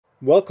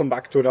Welcome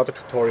back to another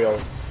tutorial.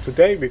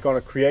 Today we're gonna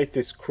create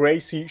this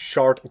crazy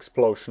shard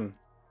explosion.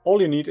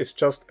 All you need is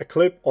just a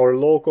clip or a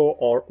logo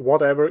or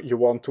whatever you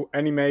want to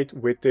animate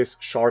with this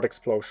shard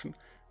explosion.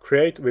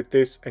 Create with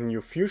this a new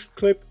Fusion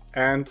clip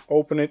and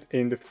open it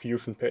in the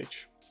Fusion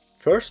page.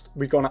 First,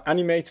 we're gonna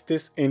animate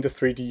this in the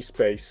 3D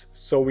space.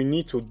 So we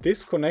need to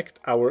disconnect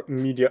our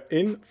media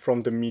in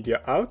from the media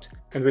out,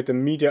 and with the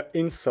media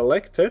in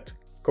selected,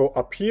 go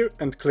up here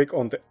and click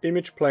on the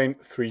image plane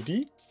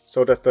 3D.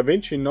 So that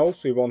DaVinci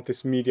knows we want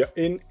this media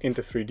in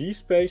the 3D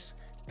space,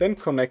 then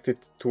connect it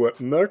to a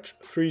merge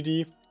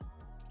 3D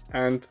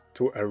and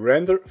to a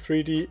render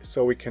 3D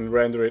so we can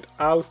render it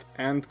out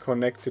and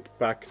connect it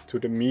back to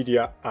the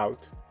media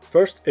out.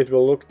 First it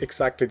will look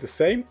exactly the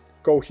same.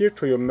 Go here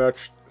to your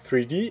merge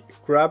 3D,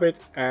 grab it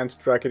and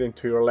drag it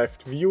into your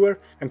left viewer,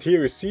 and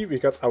here you see we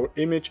got our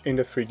image in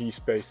the 3D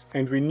space,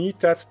 and we need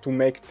that to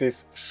make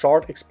this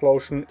shard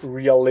explosion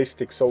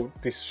realistic, so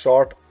this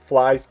shard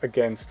flies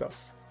against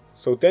us.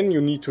 So then you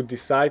need to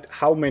decide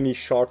how many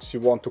shards you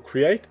want to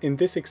create. In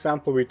this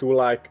example we do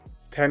like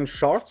 10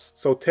 shards.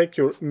 So take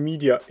your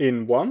media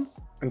in one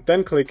and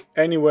then click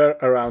anywhere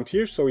around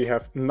here so you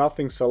have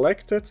nothing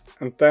selected,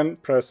 and then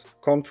press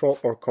Ctrl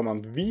or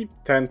Command V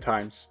 10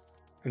 times.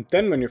 And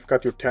then when you've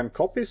got your 10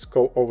 copies,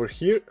 go over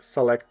here,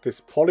 select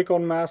this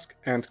polygon mask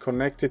and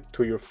connect it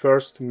to your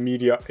first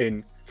media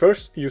in.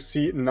 First you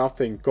see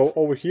nothing. Go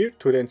over here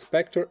to the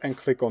inspector and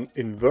click on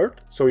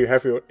invert so you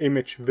have your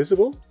image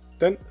visible.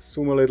 Then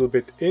zoom a little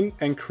bit in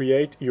and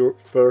create your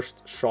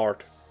first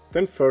shard.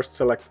 Then first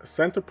select a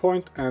center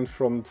point and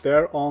from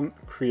there on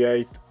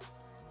create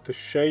the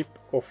shape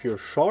of your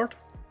shard.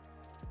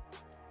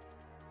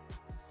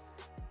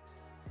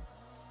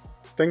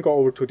 Then go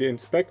over to the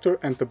inspector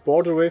and the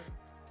border width,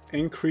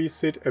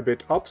 increase it a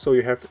bit up so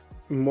you have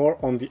more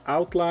on the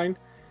outline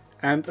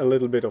and a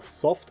little bit of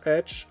soft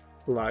edge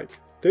like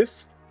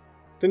this.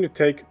 Then you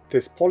take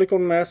this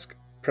polygon mask,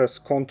 press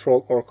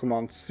Ctrl or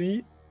Command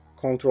C,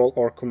 Ctrl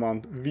or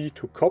Command V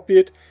to copy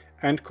it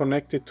and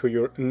connect it to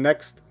your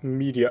next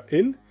media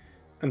in,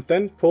 and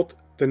then put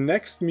the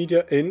next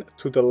media in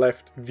to the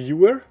left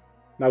viewer.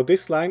 Now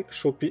this line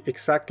should be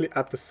exactly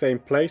at the same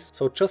place,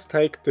 so just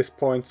take these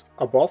points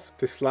above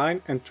this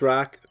line and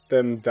drag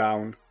them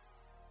down.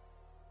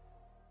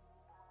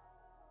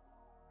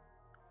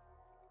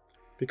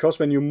 Because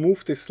when you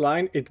move this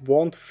line it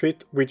won't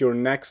fit with your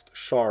next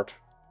shard.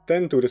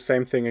 Then do the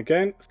same thing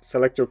again,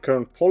 select your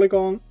current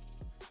polygon,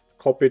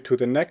 copy it to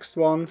the next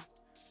one,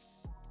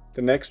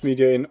 the next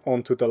media in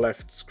onto the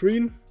left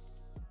screen,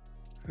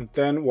 and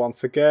then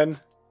once again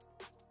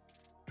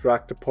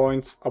drag the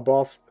points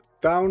above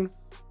down.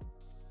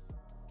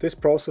 This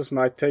process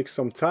might take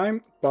some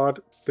time, but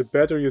the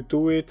better you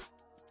do it,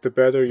 the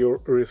better your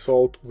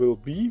result will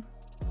be.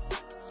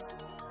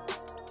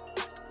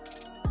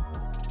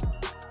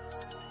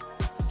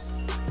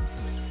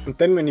 And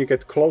then when you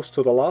get close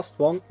to the last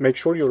one, make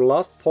sure your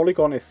last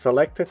polygon is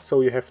selected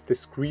so you have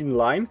this green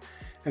line.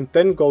 And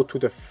then go to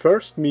the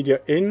first media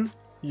in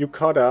you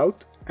cut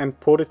out and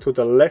put it to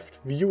the left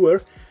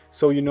viewer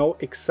so you know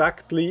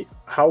exactly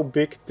how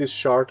big this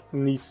shard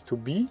needs to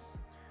be.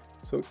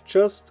 So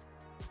just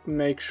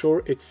make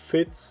sure it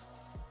fits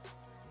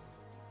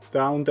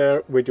down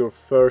there with your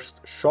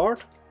first shard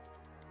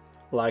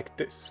like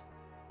this.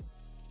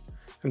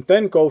 And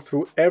then go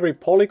through every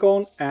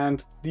polygon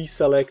and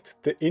deselect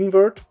the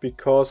invert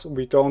because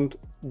we don't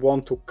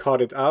want to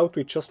cut it out,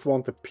 we just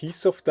want a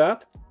piece of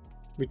that.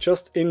 We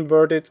just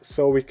invert it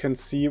so we can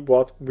see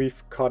what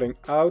we've cutting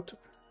out.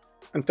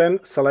 And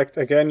then select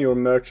again your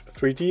merge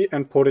 3D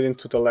and put it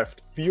into the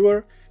left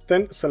viewer.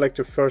 Then select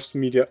your first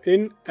media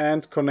in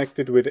and connect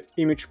it with the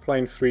image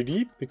plane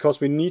 3D because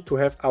we need to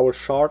have our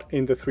shard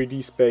in the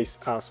 3D space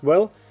as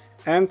well,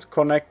 and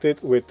connect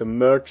it with the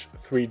merge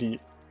 3D.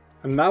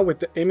 And now with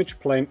the image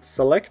plane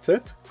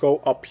selected,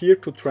 go up here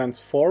to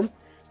transform,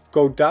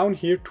 go down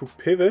here to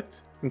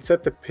pivot, and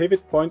set the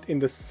pivot point in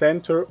the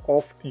center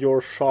of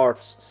your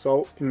shards.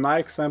 So in my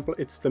example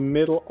it's the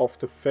middle of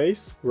the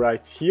face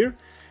right here,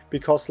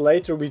 because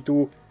later we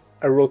do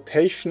a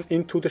rotation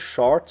into the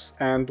shards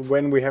and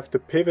when we have the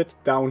pivot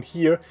down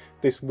here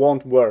this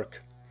won't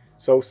work.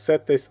 So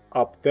set this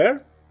up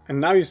there, and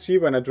now you see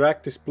when I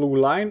drag this blue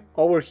line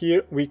over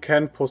here we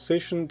can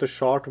position the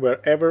shard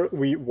wherever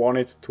we want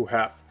it to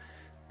have.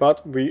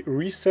 But we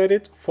reset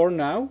it for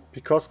now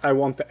because I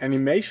want the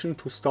animation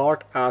to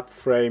start at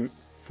frame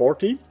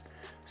 40.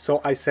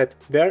 So I set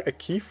there a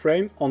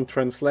keyframe on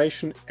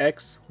translation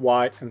X,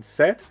 Y and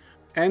Z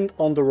and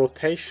on the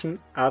rotation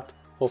at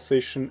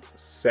position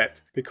Z.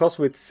 Because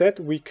with Z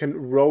we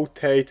can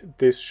rotate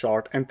this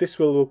shard and this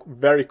will look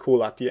very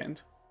cool at the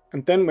end.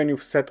 And then when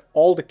you've set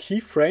all the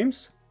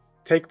keyframes,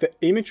 take the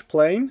image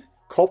plane,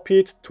 copy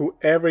it to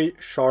every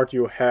shard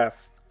you have.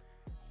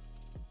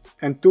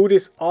 And do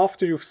this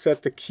after you've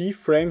set the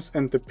keyframes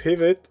and the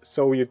pivot,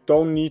 so you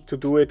don't need to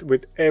do it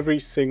with every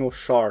single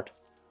shard.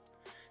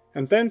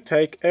 And then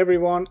take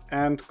everyone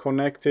and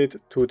connect it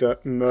to the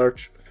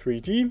merge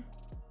 3D.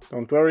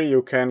 Don't worry,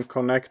 you can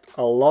connect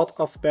a lot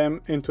of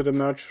them into the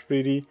merge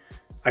 3D.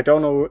 I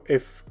don't know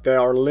if they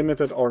are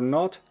limited or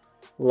not,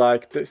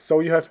 like this. So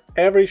you have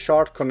every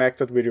shard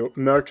connected with your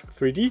merge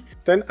 3D.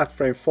 Then at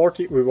frame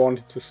 40 we want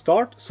it to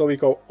start, so we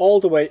go all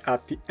the way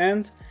at the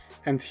end,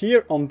 and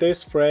here on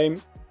this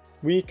frame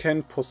we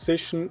can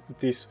position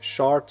these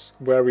shards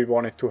where we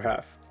want it to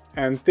have.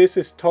 And this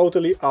is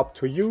totally up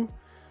to you.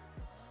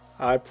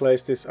 I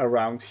place this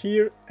around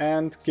here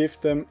and give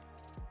them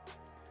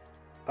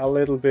a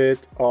little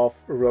bit of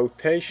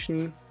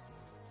rotation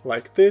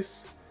like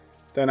this.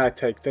 Then I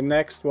take the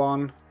next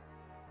one,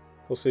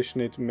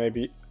 position it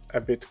maybe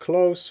a bit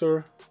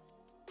closer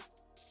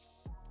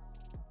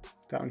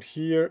down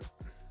here.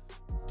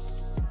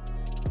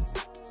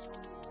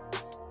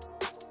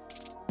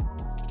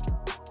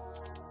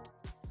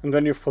 And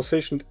when you've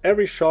positioned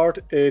every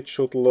shard, it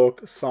should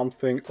look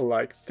something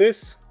like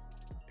this.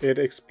 It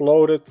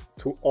exploded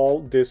to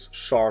all these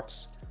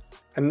shards.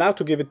 And now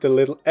to give it a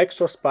little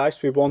extra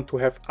spice, we want to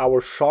have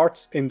our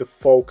shards in the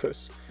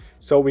focus.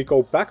 So we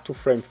go back to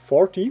frame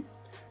 40,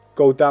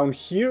 go down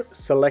here,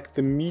 select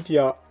the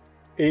media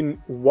in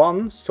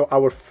 1, so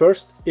our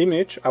first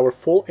image, our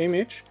full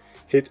image,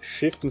 hit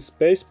Shift and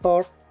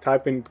Spacebar,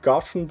 type in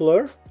Gaussian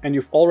blur, and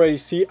you've already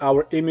see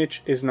our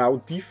image is now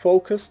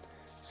defocused.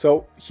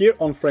 So here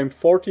on frame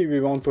 40 we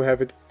want to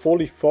have it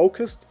fully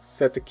focused,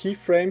 set the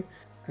keyframe,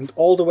 and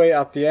all the way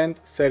at the end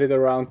set it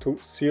around to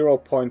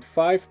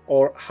 0.5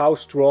 or how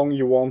strong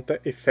you want the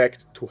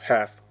effect to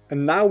have.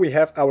 And now we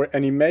have our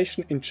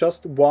animation in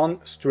just one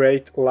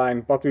straight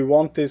line, but we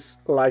want this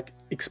like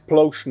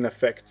explosion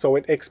effect. So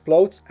it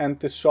explodes and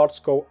the shots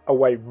go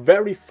away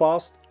very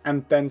fast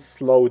and then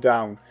slow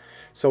down.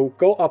 So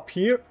go up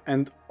here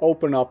and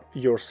open up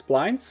your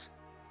splines.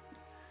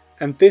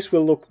 And this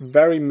will look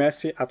very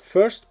messy at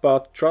first,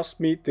 but trust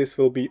me, this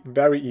will be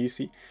very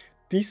easy.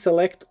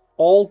 Deselect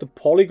all the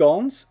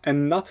polygons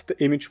and not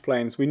the image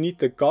planes. We need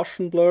the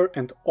Gaussian blur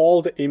and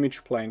all the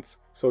image planes.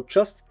 So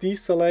just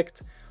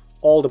deselect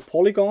all the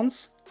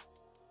polygons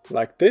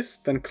like this,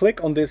 then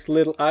click on this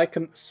little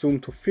icon, zoom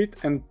to fit,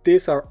 and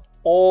these are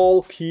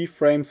all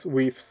keyframes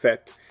we've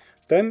set.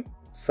 Then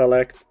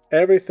select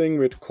everything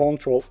with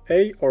Ctrl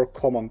A or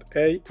Command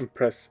A and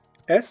press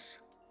S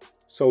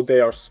so they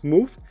are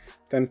smooth.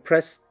 Then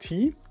press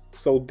T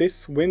so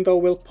this window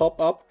will pop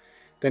up.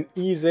 Then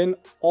ease in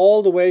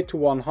all the way to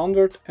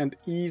 100 and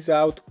ease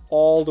out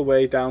all the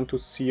way down to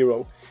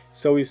 0.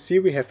 So you see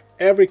we have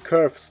every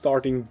curve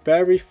starting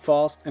very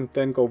fast and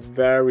then go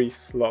very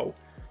slow.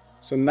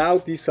 So now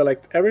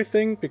deselect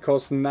everything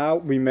because now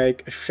we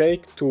make a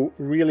shake to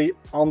really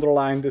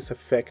underline this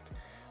effect.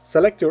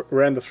 Select your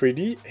render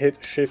 3D,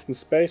 hit Shift and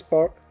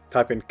Spacebar,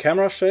 type in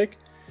camera shake,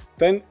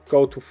 then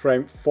go to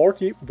frame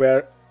 40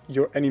 where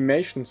your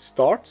animation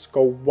starts,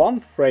 go one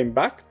frame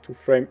back to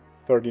frame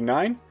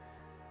 39.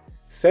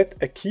 Set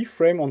a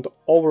keyframe on the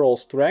overall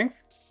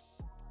strength.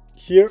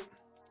 Here,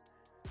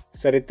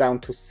 set it down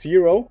to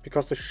 0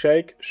 because the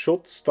shake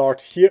should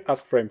start here at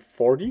frame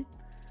 40.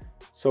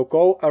 So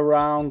go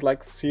around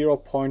like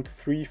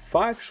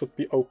 0.35 should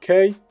be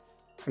okay.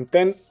 And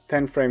then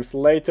 10 frames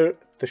later,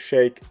 the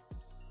shake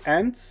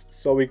ends.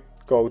 So we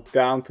go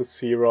down to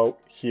 0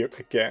 here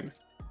again.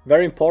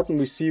 Very important,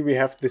 we see we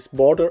have this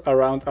border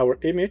around our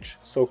image.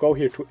 So go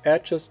here to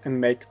edges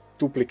and make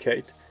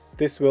duplicate.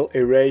 This will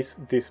erase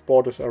these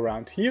borders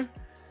around here.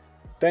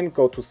 Then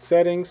go to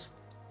settings,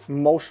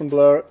 motion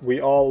blur.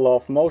 We all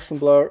love motion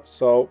blur,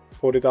 so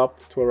put it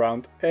up to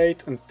around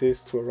 8 and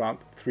this to around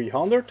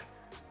 300.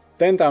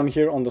 Then down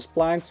here on the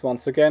splines,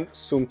 once again,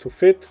 zoom to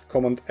fit,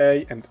 Command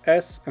A and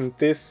S, and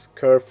this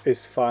curve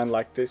is fine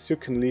like this. You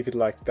can leave it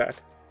like that.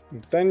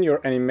 And then your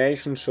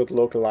animation should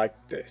look like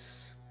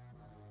this.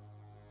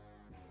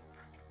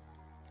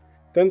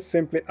 Then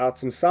simply add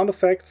some sound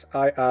effects.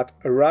 I add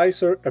a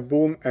riser, a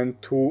boom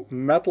and 2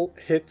 metal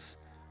hits.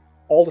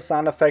 All the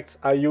sound effects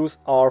I use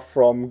are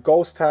from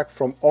Ghost Hack,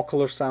 from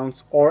Ocular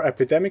Sounds or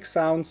Epidemic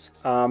Sounds.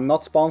 I'm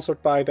not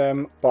sponsored by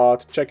them,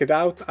 but check it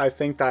out. I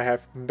think I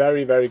have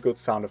very, very good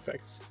sound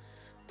effects.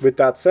 With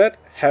that said,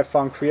 have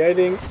fun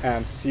creating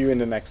and see you in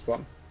the next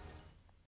one.